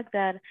the fact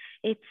that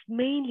it's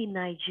mainly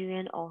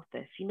Nigerian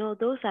authors.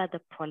 Those are the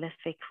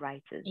prolific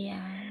writers.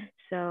 Yeah,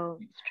 So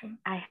it's true.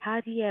 I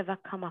hardly ever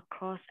come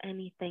across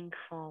anything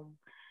from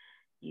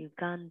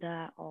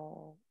Uganda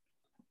or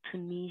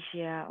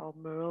Tunisia or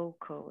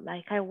Morocco.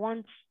 Like I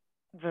want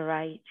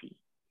variety.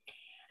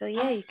 So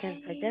yeah, you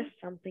can suggest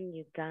I something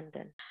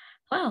Ugandan.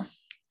 Wow.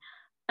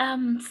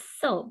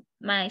 So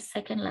my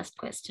second last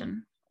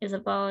question is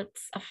about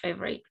a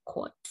favorite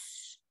quote,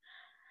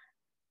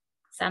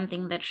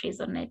 something that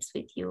resonates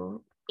with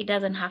you. It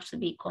doesn't have to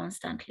be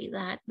constantly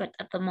that, but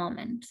at the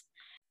moment.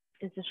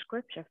 It's a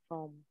scripture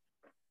from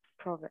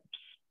Proverbs.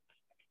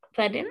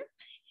 Pardon?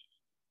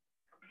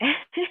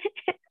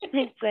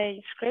 It's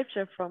a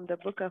scripture from the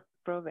book of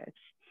Proverbs.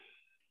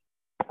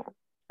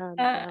 And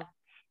Uh,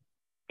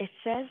 it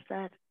says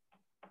that,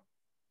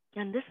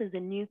 and this is the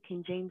New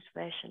King James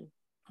Version.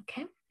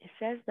 okay. It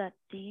says that,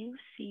 do you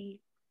see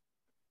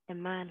a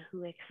man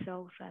who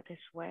excels at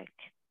his work?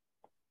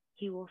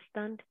 He will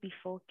stand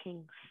before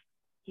kings.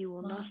 He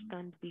will not Wow.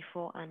 stand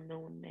before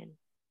unknown men.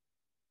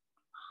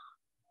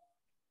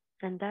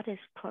 And that is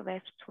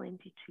Proverbs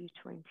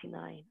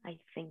 22:29, I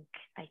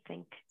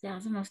think. Yeah,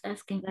 I was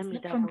asking, Let is me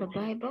that from double the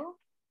check. Bible?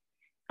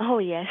 Oh,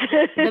 yes.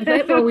 The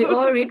Bible we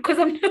all read because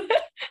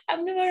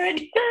I'm never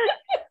read.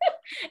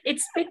 It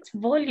speaks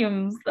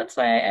volumes. That's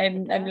why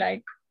I'm Yeah.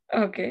 like,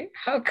 okay,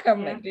 how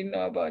come I Yeah. didn't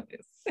know about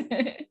this?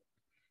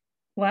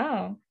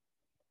 Wow.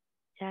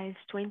 Yeah,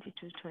 it's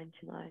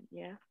 22:29.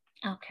 Yeah.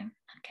 Okay.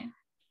 Okay.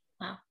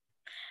 Wow.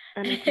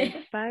 And it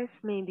inspires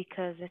me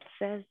because it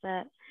says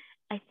that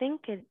I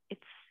think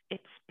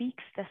it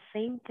speaks the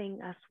same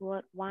thing as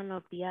what one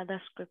of the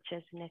other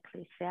scriptures in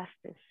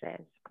Ecclesiastes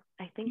says.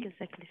 I think it's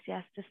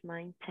Ecclesiastes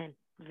 9:10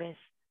 verse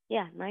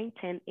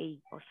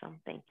 9:10a or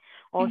something,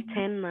 or Mhm.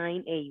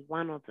 10:9a,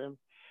 one of them.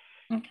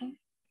 Okay.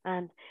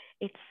 And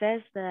it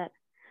says that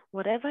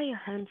whatever your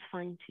hands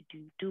find to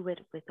do, do it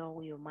with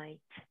all your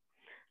might.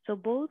 So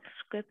both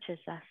scriptures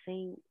are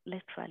saying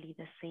literally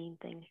the same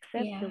thing,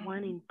 except the Yeah.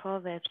 one in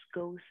Proverbs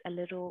goes a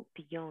little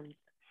beyond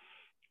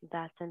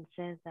that and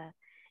says that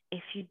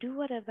if you do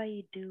whatever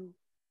you do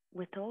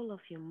with all of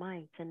your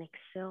might and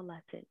excel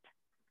at it,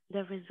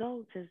 the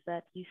result is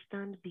that you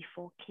stand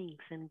before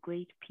kings and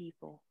great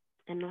people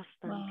and not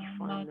stand Wow.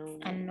 before Not unknown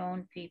men.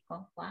 unknown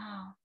people.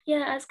 Wow.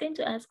 Yeah, I was going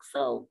to ask,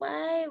 so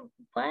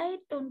why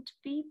don't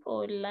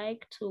people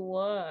like to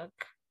work?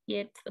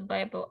 Yet the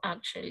Bible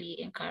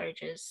actually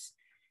encourages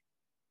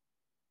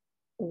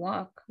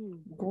work,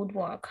 Hmm. good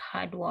work,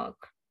 hard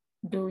work,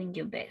 doing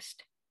your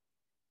best.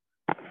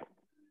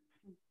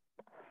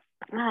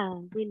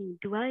 Winnie,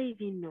 do I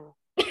even know?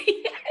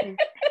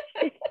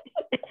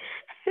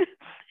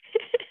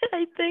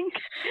 I think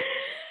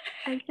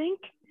I think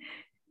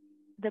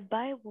the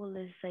Bible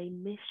is a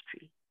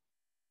mystery.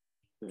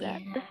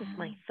 That this is Yeah.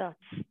 my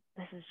thoughts.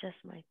 This is just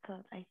my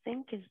thought. I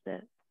think is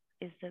the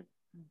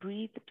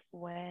breathed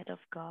word of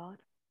God,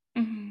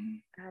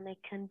 Mhm. and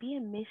it can be a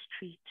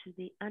mystery to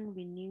the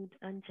unrenewed,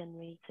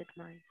 ungenerated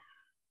mind.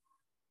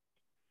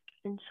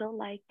 And so,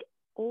 like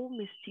all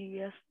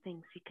mysterious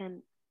things, you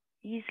can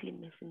easily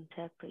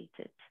misinterpret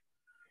it.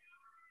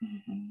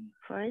 Mhm.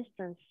 For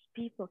instance,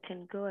 people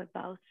can go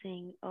about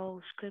saying,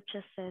 oh,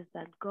 scripture says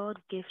that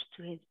God gives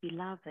to his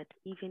beloved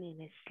even in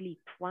his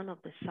sleep. One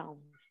of the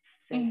Psalms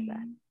says that.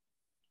 Mhm.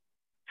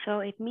 So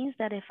it means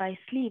that if I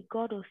sleep,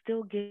 God will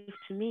still give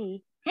to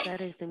me.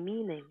 That is the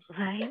meaning,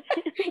 right?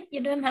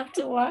 You don't have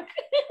to work.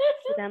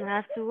 You don't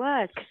have to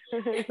work.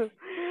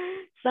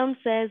 Some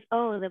says,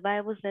 oh, the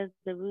Bible says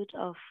the root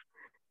of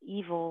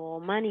evil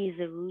or money is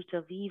the root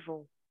of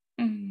evil.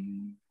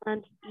 Mm.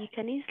 And you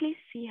can easily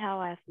see how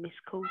I've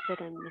misquoted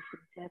and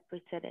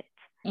misinterpreted it.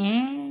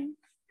 Mm.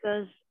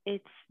 Because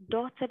it's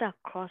dotted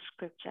across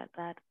scripture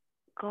that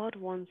God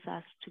wants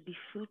us to be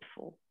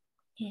fruitful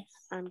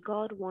Yes. and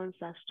God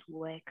wants us to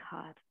work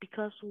hard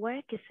because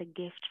work is a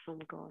gift from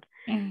God.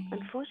 Mm.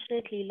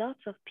 Unfortunately,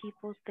 lots of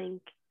people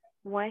think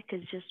work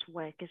is just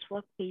work, it's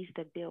what pays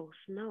the bills.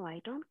 No, I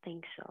don't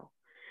think so.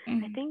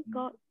 I Mm. think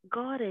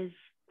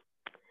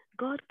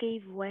God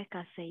gave work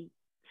as a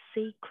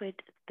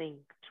sacred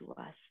thing to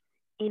us.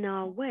 In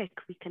our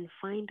work, we can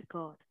find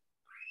God.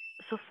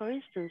 So, for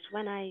instance,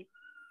 when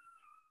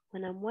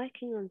I'm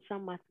working on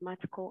some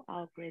mathematical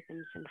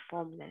algorithms and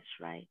formulas,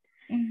 right?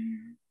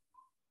 Mm.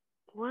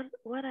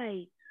 What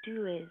I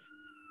do is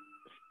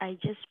I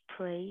just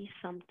pray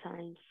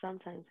sometimes.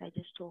 Sometimes I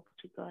just talk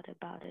to God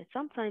about it.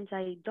 Sometimes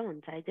I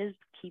don't. I just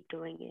keep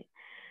doing it.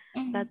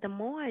 Mm. But the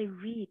more I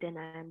read and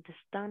I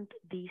understand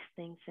these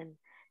things and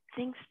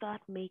things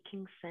start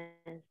making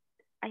sense,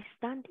 I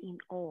stand in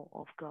awe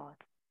of God.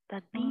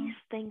 That these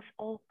Oh. things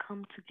all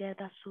come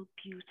together so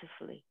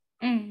beautifully.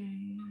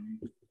 Mm.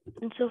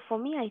 And so for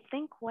me, I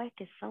think work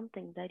is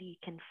something that you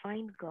can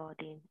find God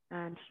in,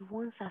 and He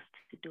wants us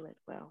to do it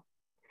well.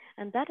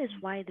 And that is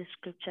why the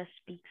scripture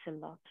speaks a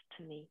lot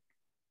to me,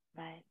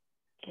 right?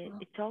 Well,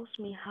 It tells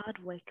me hard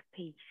work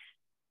pays.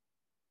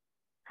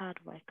 Hard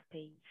work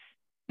pays.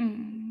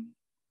 mm.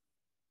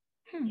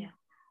 Hmm. Yeah.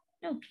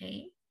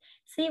 Okay.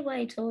 See why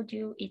I told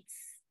you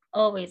it's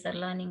always a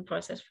learning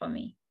process for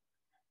me.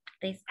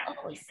 There's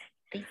always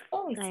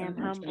I am something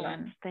to humbled.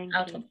 learn Thank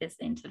out you. of these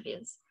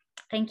interviews.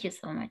 Thank you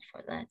so much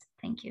for that.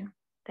 Thank you.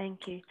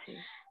 Thank you too.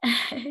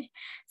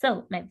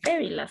 So my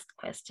very last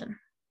question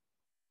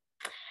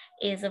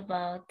is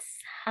about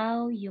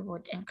how you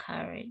would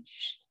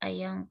encourage a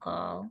young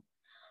girl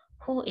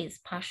who is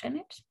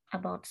passionate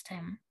about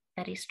STEM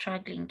that is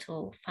struggling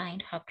to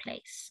find her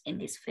place in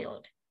this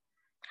field.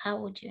 How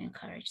would you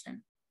encourage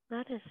them?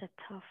 That is a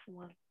tough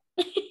one.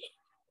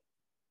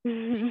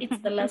 It's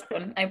the last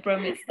one, I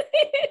promise.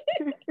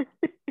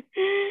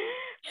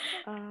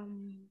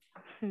 um,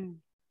 hmm.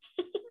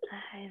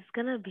 It's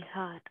gonna be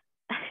hard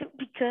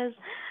because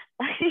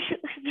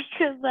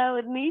because I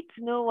would need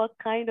to know what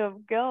kind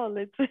of girl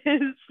it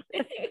is.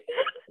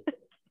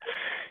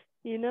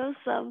 You know,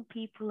 some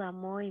people are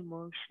more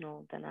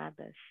emotional than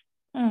others,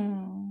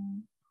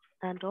 Mm.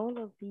 and all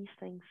of these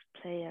things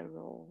play a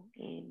role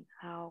in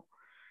how,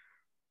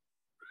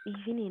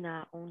 even in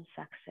our own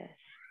success.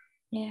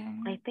 Yeah.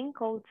 I think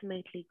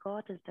ultimately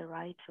God is the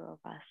writer of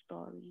our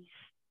stories,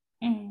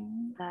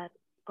 Mm. that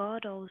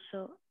God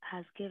also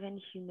has given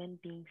human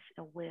beings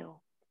a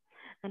will.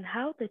 And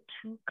how the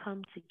two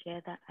come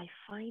together, I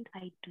find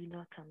I do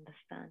not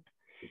understand.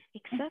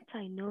 Except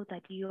I know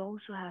that you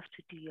also have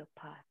to do your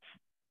part.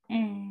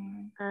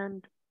 Mm.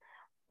 And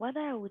what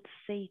I would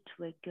say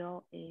to a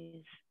girl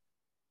is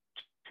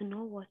to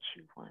know what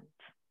you want.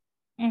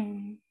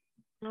 Mm.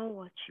 Know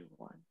what you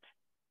want.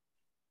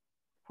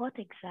 What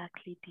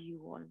exactly do you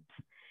want?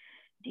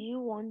 Do you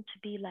want to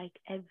be like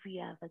every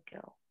other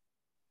girl?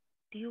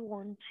 Do you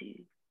want to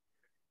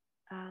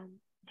um,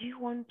 do you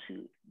want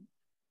to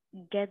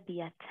get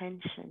the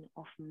attention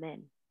of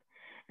men?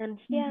 And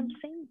here I'm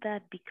Mm. saying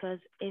that because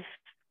if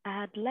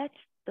I had let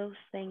those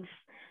things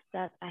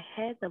that I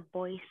heard the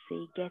boys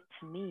say get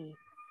to me,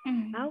 I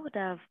Mm. would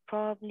have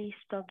probably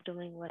stopped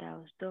doing what I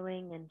was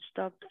doing and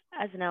stopped,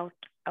 as in I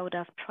would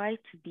have tried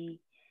to be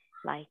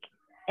like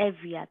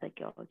every other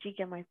girl. Do you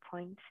get my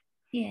point?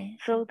 Yes.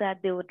 So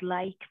that they would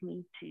like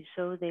me too.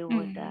 So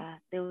Mm.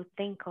 they would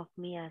think of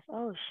me as,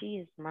 oh, she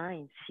is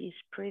mine. She's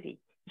pretty,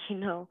 you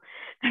know,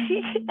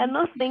 and Mm.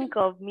 not think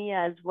of me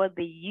as what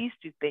they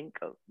used to think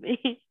of me.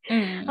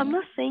 I'm Mm.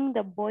 not saying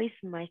the boys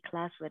in my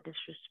class were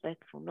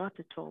disrespectful, not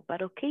at all.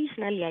 But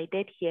occasionally I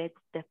did hear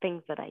the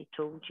things that I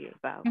told you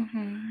about.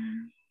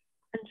 Mm.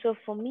 And so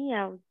for me,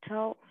 I would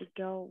tell a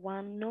girl,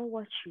 one, know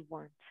what you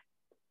want.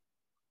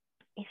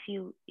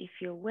 If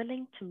you're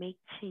willing to make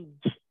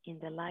change in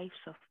the lives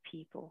of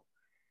people,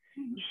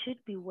 you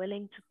should be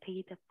willing to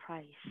pay the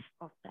price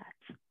of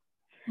that.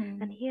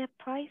 And Mm. here,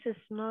 price is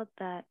not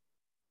that,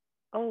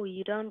 oh,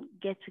 you don't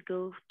get to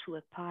go to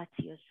a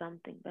party or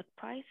something, but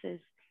price is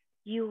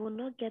you will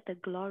not get the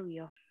glory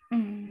of.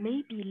 Mm.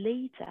 Maybe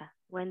later,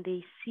 when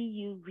they see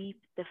you reap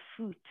the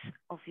fruits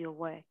of your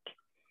work,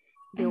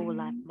 they will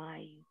Mm.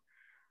 admire you.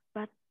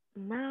 But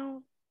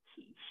now,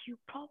 you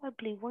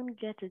probably won't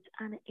get it,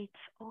 and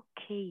it's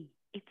okay.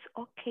 It's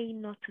okay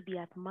not to be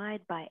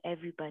admired by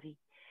everybody.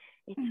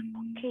 It's Mm.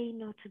 okay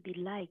not to be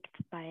liked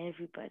by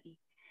everybody.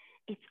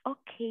 It's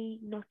okay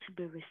not to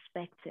be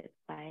respected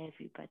by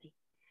everybody.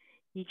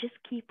 You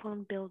just keep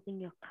on building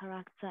your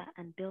character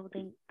and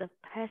building the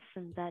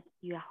person that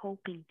you are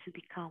hoping to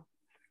become.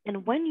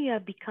 And when you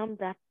have become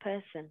that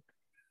person,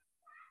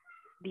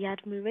 the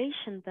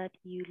admiration that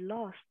you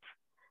lost,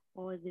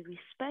 or the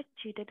respect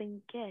you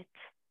didn't get,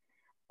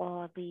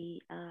 or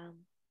the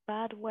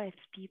bad words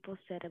people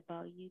said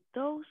about you,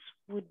 those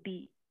would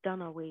be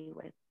done away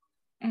with,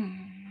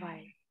 Mm.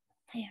 right?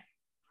 Yeah.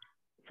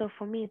 So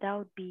for me, that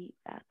would be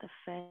the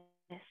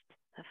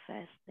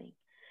first thing.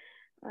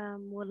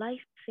 Will I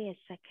say a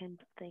second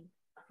thing?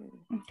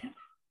 Okay.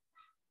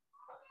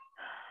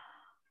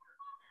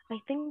 I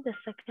think the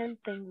second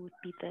thing would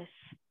be this: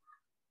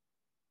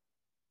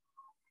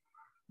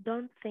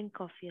 don't think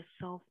of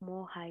yourself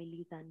more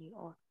highly than you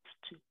ought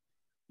to.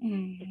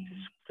 It's a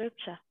Mm.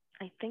 scripture.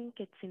 I think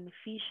it's in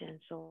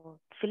Ephesians or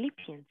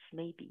Philippians,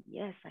 maybe.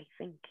 Yes, I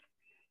think.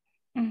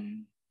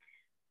 Mm.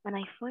 And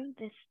I find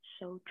this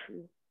so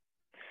true.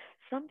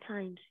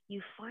 Sometimes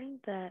you find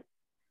that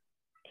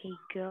a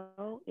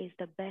girl is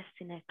the best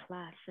in her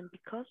class, and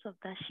because of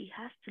that, she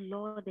has to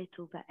lord it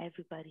over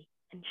everybody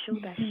and show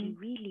that she Mhm.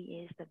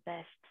 really is the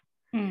best.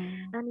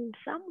 Mm. And in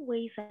some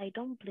ways, I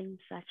don't blame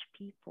such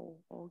people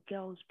or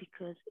girls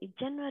because it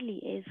generally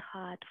is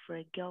hard for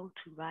a girl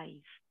to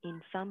rise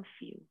in some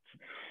fields.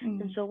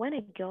 And Mm. so when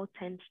a girl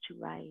tends to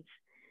rise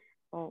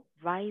or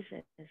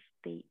rises,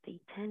 they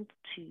tend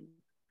to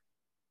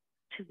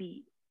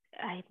be,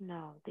 I don't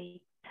know,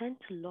 they tend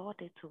to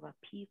lord it over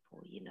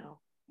people, you know.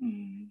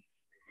 Mm.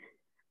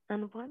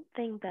 And one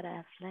thing that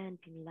I've learned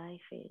in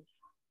life is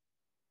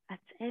at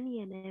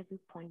any and every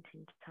point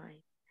in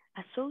time,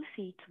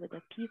 associate with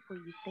the people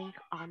you think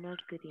are not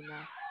good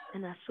enough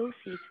and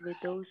associate with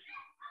those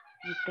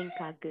you think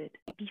are good.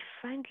 Be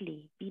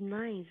friendly, be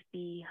nice,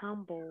 be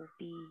humble,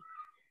 be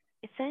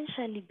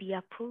essentially be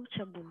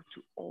approachable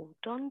to all.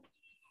 Don't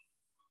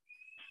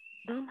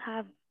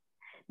have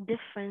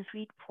difference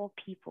with poor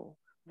people.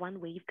 one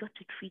way. You've got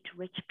to treat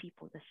rich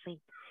people the same.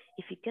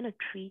 If you're going to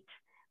treat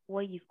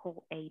what you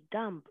call a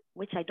dumb,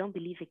 which I don't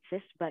believe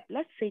exists, but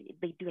let's say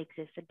they do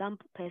exist, a dumb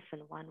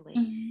person one way,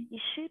 you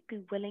should be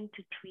willing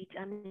to treat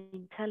an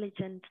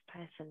intelligent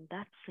person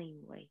that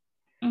same way.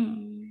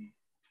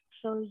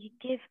 So you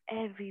give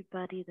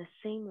everybody the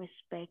same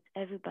respect,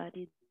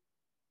 everybody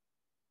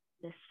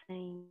the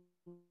same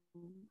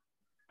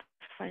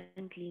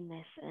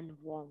friendliness and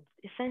warmth.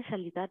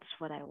 Essentially, that's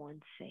what I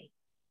want to say.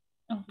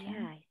 Okay.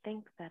 Yeah, I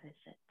think that is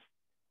it.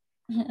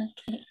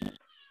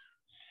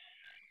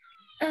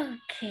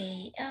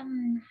 Okay.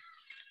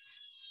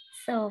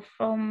 So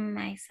from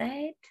my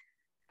side,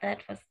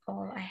 that was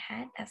all I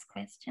had as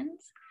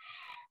questions.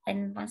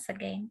 And once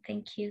again,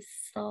 thank you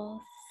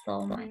so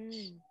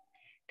much.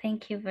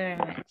 Thank you very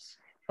much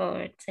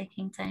for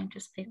taking time to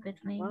speak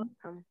with me.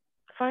 Welcome.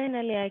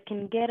 Finally, I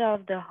can get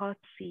off the hot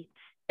seat.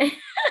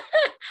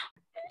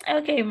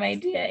 Okay, my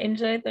dear.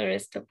 Enjoy the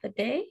rest of the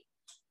day.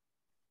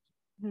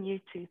 You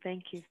too.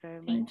 Thank you very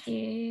much. Thank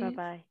you.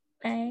 Bye-bye.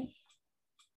 Bye.